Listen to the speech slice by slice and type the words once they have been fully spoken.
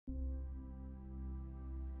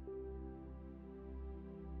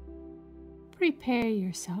Prepare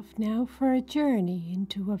yourself now for a journey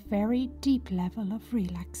into a very deep level of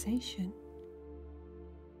relaxation.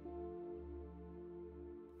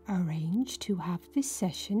 Arrange to have this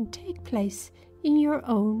session take place in your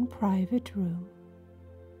own private room,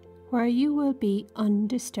 where you will be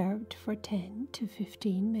undisturbed for 10 to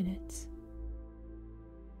 15 minutes.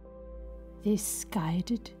 This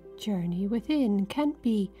guided journey within can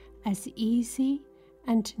be as easy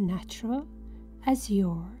and natural as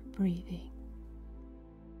your breathing.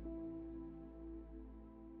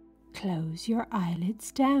 Close your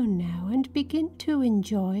eyelids down now and begin to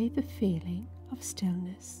enjoy the feeling of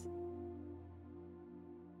stillness.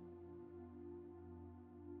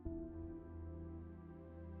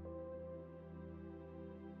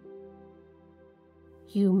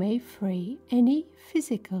 You may free any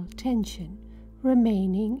physical tension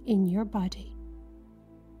remaining in your body.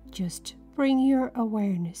 Just bring your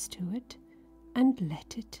awareness to it and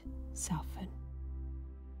let it soften.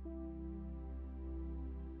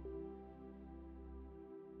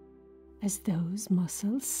 As those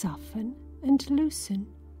muscles soften and loosen,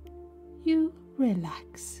 you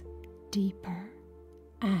relax deeper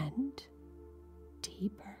and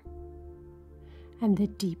deeper. And the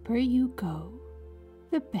deeper you go,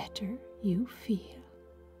 the better you feel.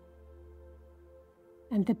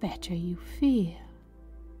 And the better you feel,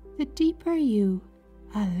 the deeper you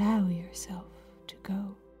allow yourself to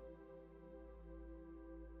go.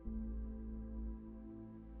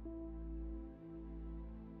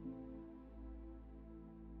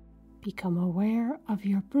 Become aware of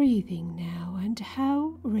your breathing now and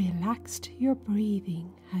how relaxed your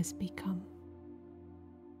breathing has become.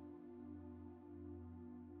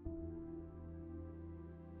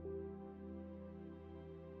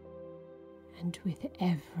 And with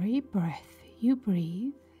every breath you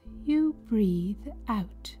breathe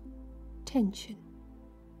out tension.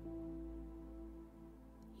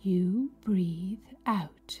 You breathe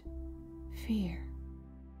out fear.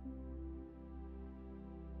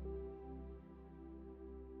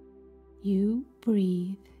 You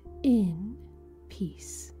breathe in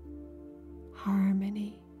peace,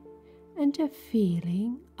 harmony, and a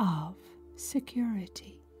feeling of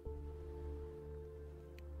security.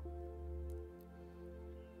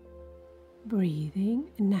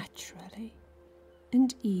 Breathing naturally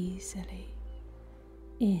and easily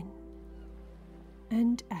in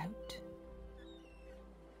and out.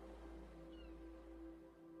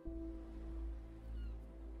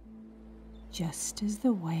 Just as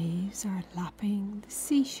the waves are lapping the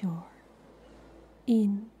seashore,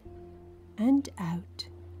 in and out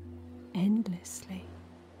endlessly.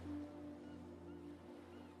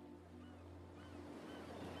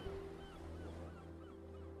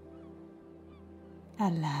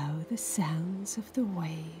 Allow the sounds of the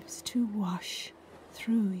waves to wash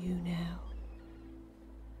through you now,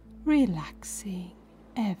 relaxing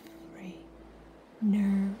every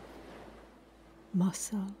nerve,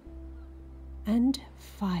 muscle, and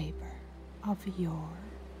fiber of your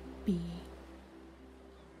being.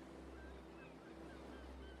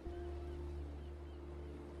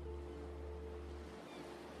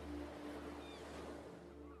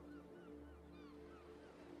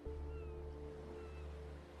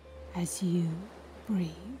 As you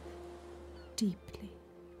breathe deeply,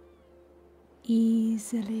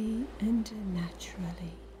 easily and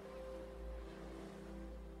naturally,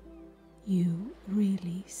 you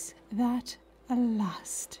release that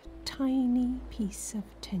last tiny piece of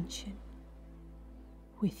tension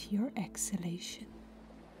with your exhalation.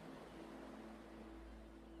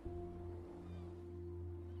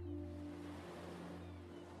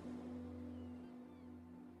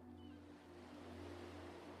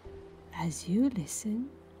 As you listen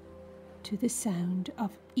to the sound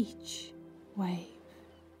of each wave,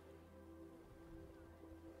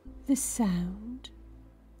 the sound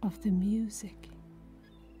of the music,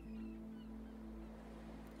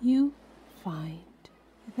 you find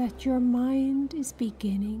that your mind is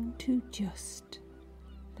beginning to just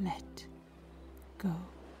let go.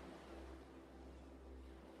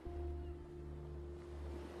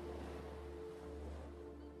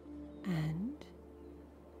 And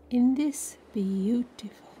in this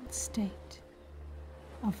beautiful state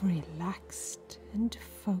of relaxed and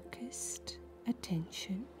focused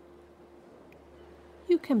attention,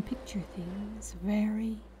 you can picture things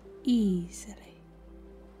very easily.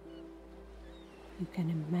 You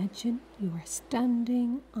can imagine you are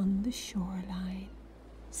standing on the shoreline,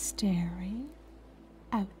 staring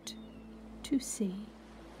out to sea.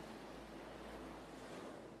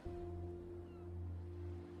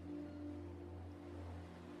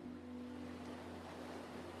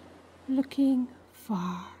 Looking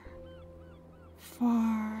far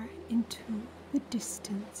far into the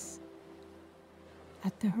distance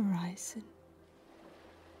at the horizon,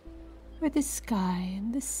 where the sky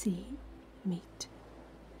and the sea meet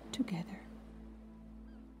together.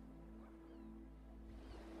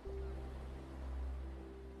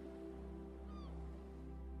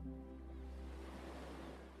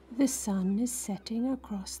 The sun is setting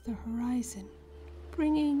across the horizon,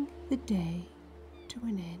 bringing the day to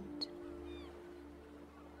an end.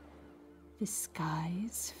 The sky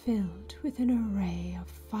is filled with an array of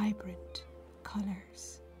vibrant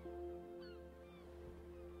colors: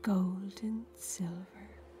 gold and silver,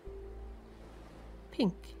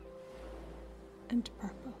 pink and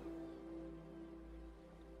purple.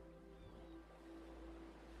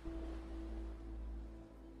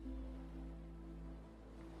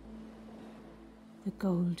 The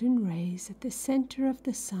golden rays at the center of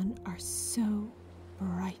the sun are so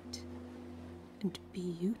bright and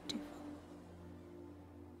beautiful.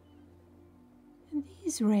 And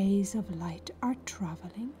these rays of light are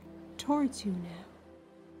traveling towards you now.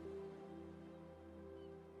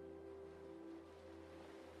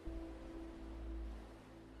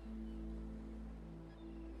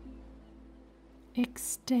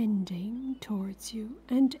 Extending towards you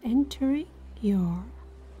and entering your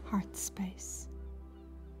heart space,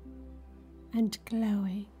 and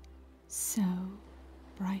glowing so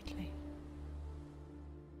brightly.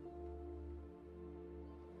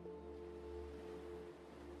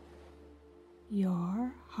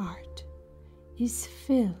 Your heart is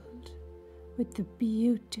filled with the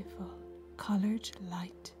beautiful colored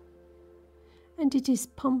light, and it is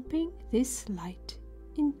pumping this light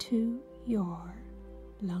into your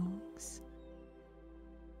lungs.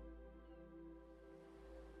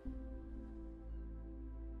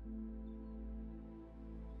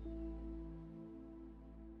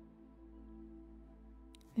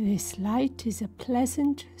 This light is a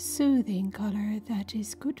pleasant, soothing color that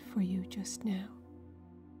is good for you just now.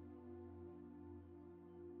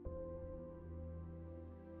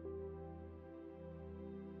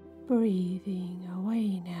 Breathing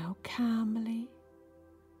away now calmly,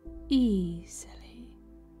 easily,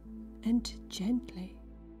 and gently.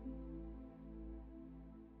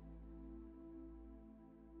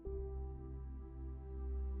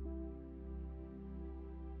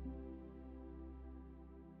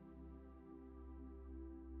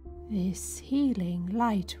 This healing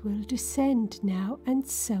light will descend now and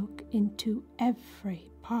soak into every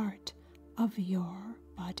part of your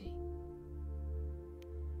body,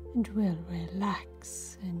 and will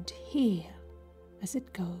relax and heal as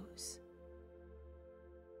it goes.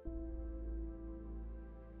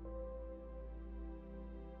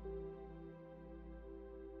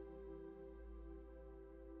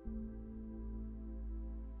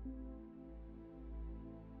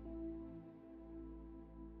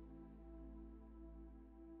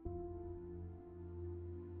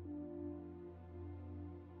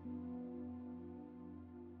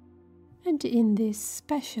 And in this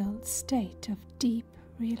special state of deep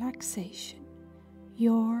relaxation,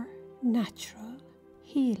 your natural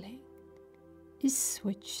healing is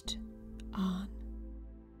switched on.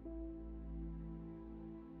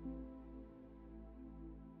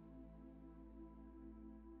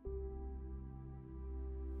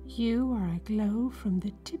 You are aglow from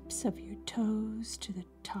the tips of your toes to the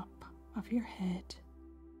top of your head.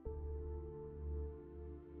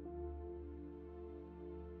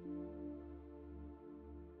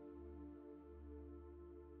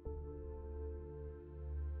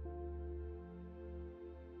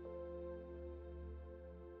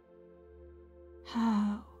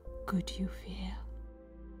 How good you feel.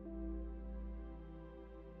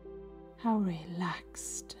 How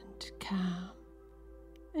relaxed and calm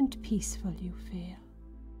and peaceful you feel.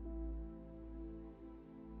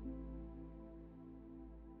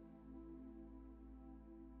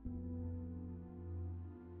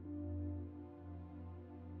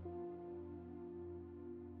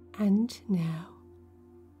 And now,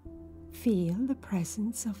 feel the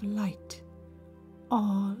presence of light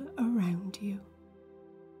all around you,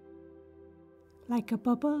 like a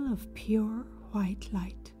bubble of pure white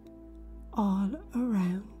light all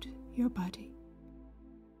around your body.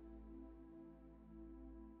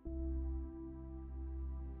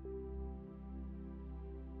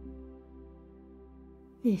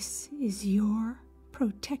 This is your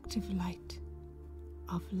protective light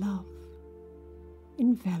of love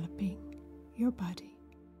enveloping your body.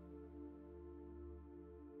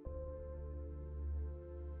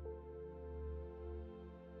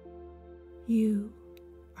 You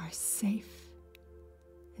are safe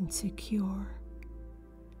and secure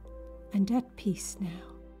and at peace now.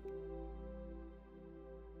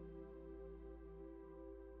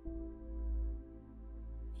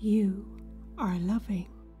 You are loving.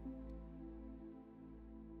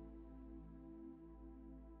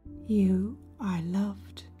 You are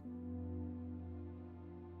loved.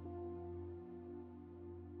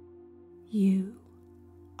 You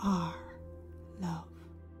are love.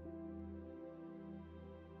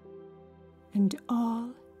 And all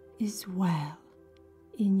is well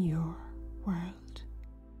in your world.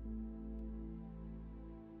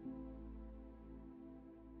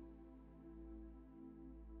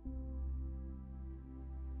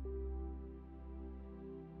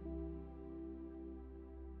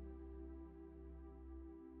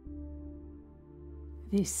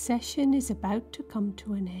 This session is about to come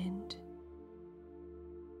to an end.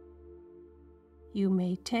 You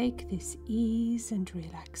may take this ease and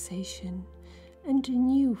relaxation and a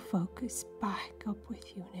new focus back up with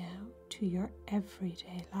you now to your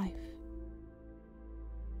everyday life,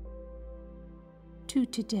 to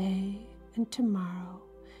today and tomorrow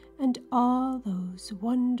and all those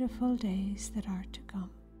wonderful days that are to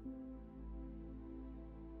come.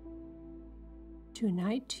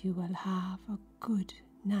 Tonight you will have a good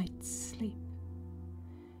night's sleep.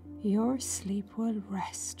 Your sleep will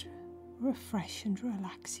rest, refresh and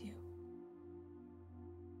relax you.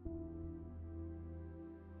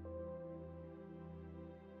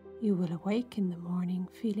 You will awake in the morning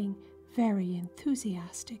feeling very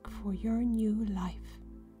enthusiastic for your new life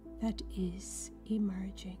that is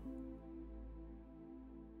emerging.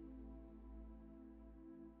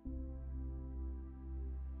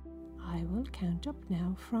 I will count up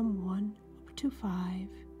now from 1 up to 5,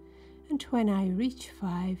 and when I reach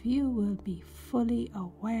 5 you will be fully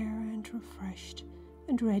aware and refreshed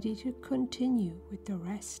and ready to continue with the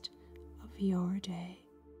rest of your day.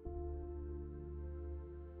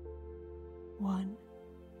 1.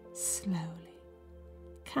 Slowly,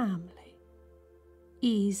 calmly,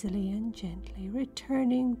 easily and gently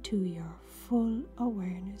returning to your full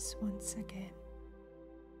awareness once again.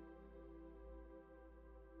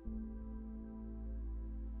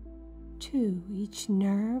 2. Each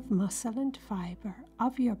nerve, muscle and fibre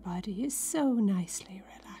of your body is so nicely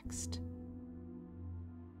relaxed.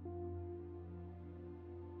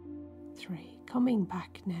 3. Coming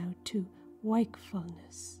back now to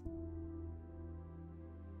wakefulness.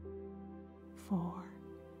 4.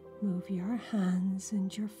 Move your hands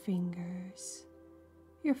and your fingers,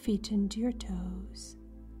 your feet and your toes,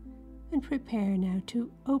 and prepare now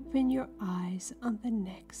to open your eyes on the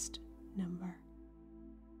next number.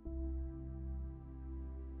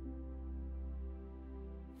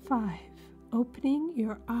 5. Opening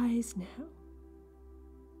your eyes now.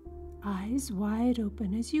 Eyes wide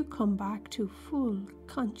open as you come back to full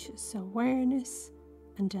conscious awareness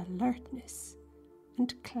and alertness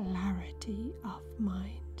and clarity of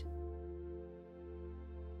mind.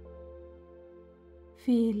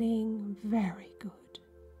 Feeling very good,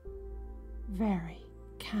 very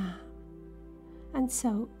calm, and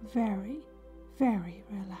so very, very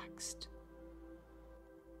relaxed.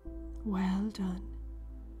 Well done.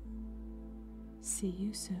 See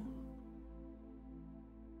you soon.